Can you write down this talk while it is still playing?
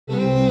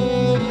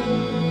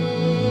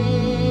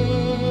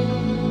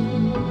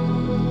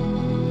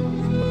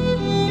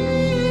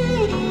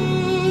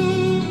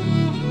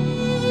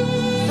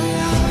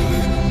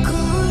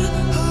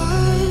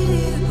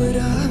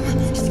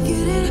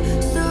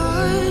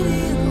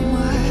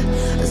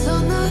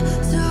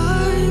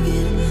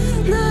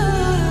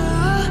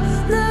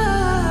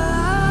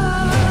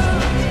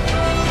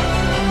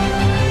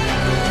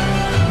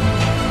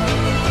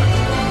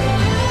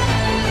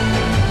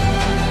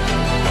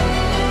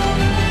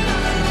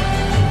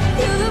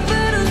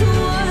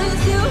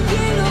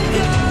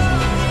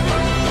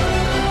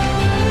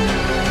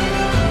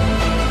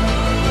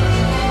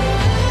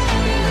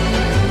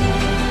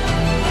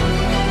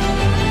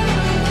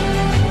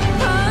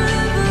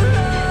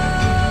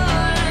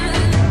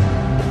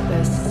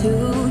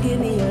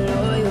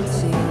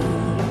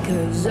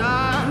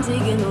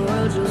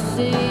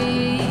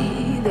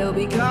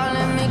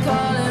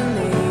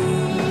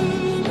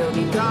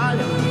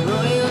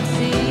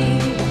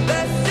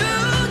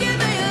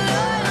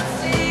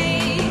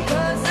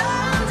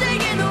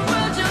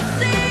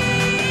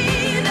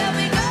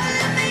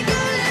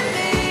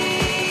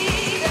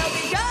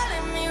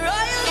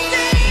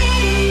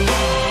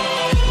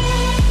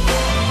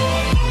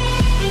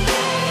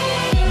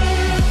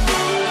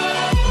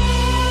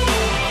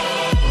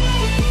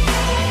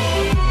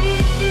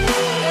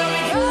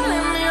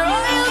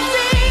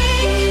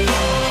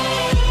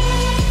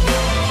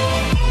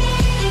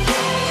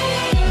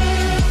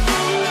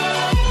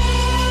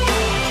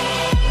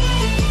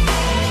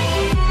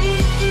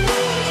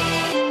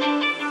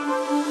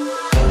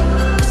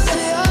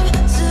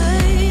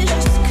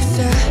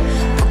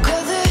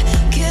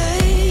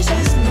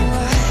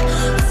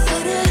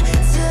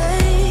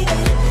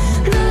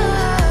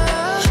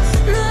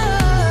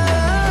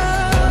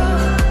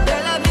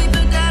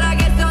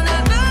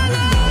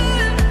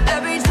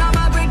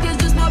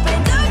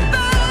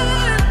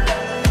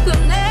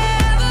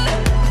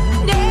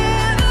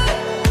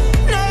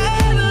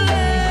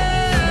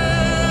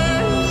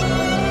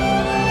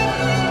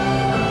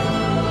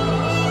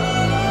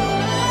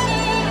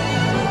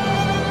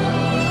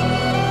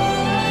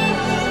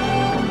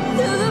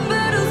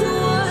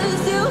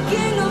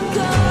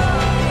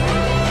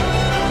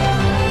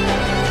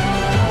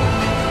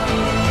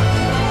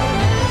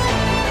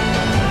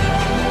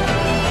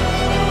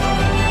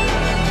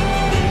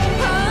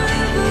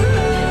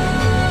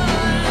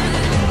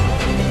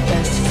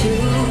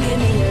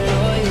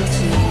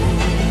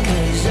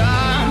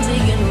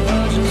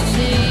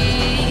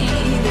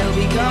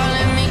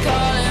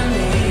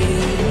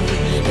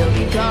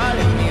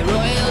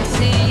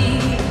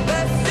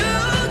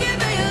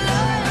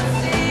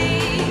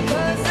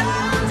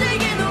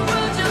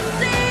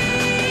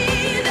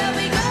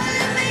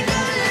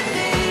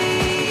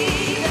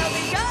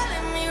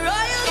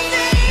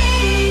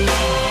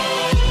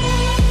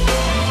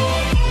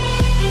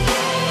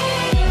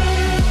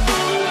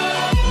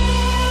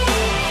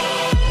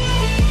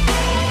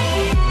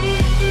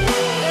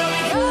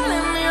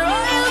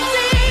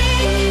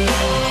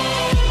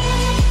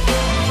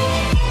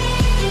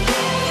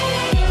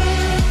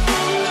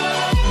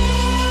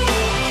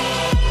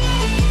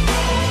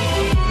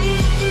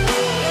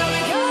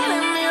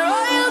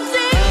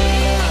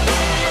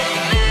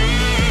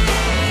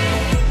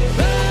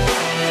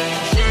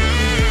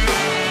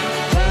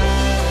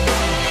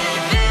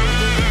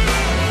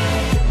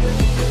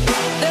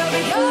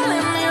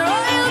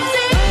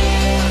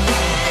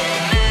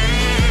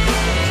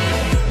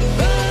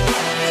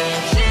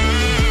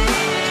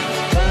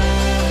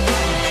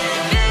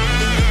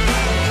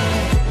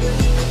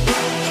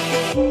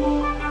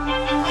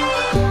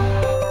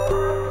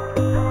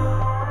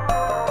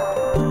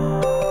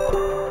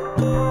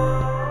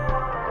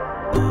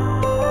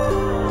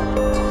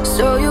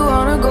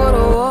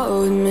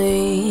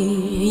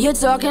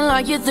talking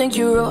like you think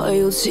you're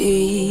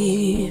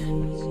royalty.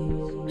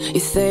 You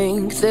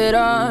think that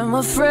I'm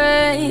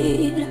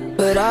afraid,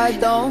 but I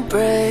don't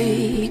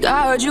break.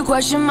 I heard you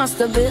question my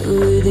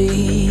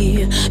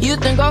stability. You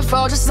think I'll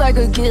fall just like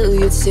a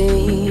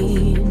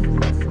guillotine,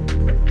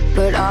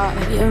 but I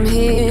am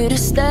here to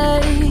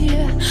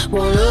stay,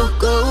 won't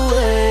look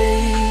away.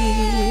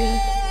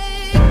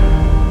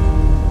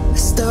 The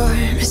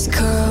storm is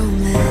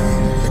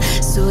coming,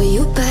 so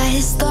you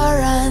better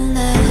start running.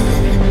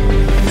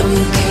 No,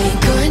 you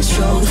can't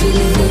control, feel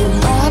it in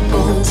my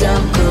bones.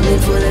 I'm coming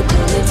for the,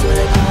 coming for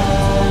the.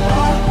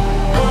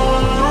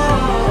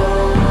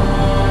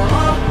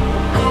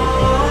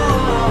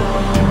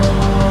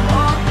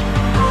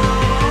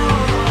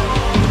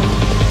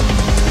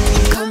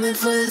 Coming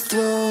for the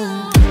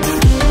throne.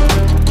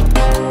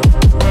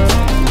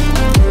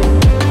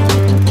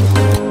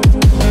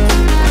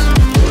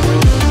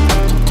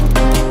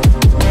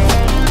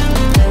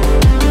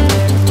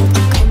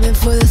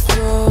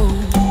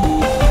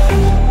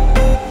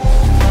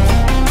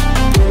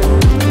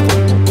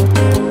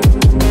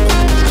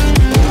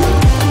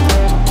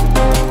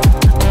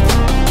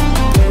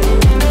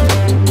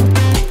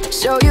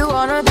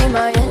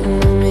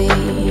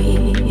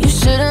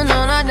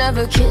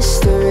 Kiss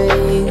the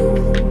rain.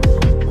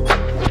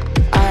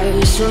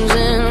 Ice runs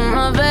in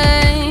my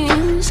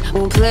veins,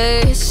 won't play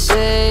it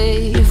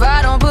safe.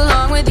 I don't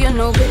belong with your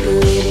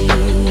nobility.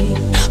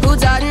 Who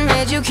died and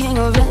made you king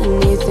of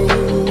anything?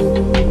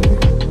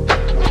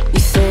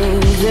 You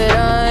think that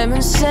I'm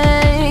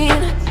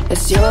insane?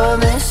 That's your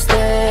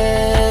mistake.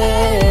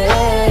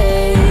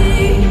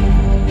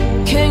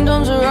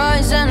 Kingdoms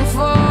rise and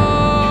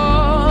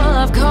fall,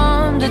 I've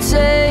come to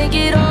take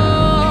it all.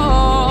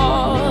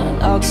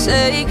 I'll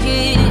take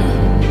it,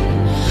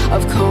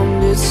 I've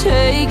come to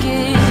take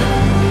it.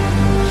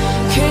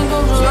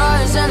 Kingdoms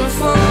rise and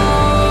fall,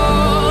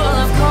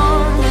 I've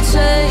come to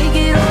take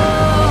it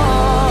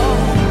all.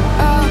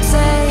 I'll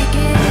take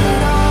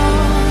it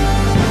all.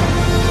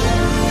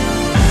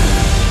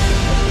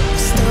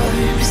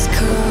 Storm is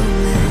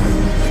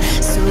coming,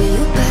 so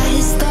you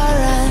better start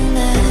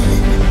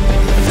running.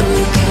 No,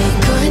 you can't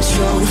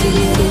control, feel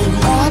it in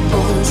my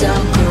bones.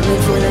 I'm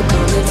coming for the,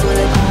 coming for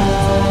the.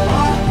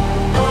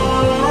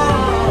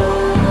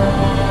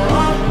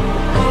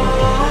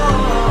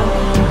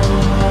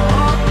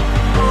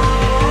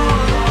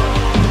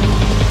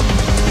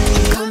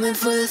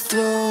 For the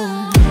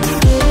throne.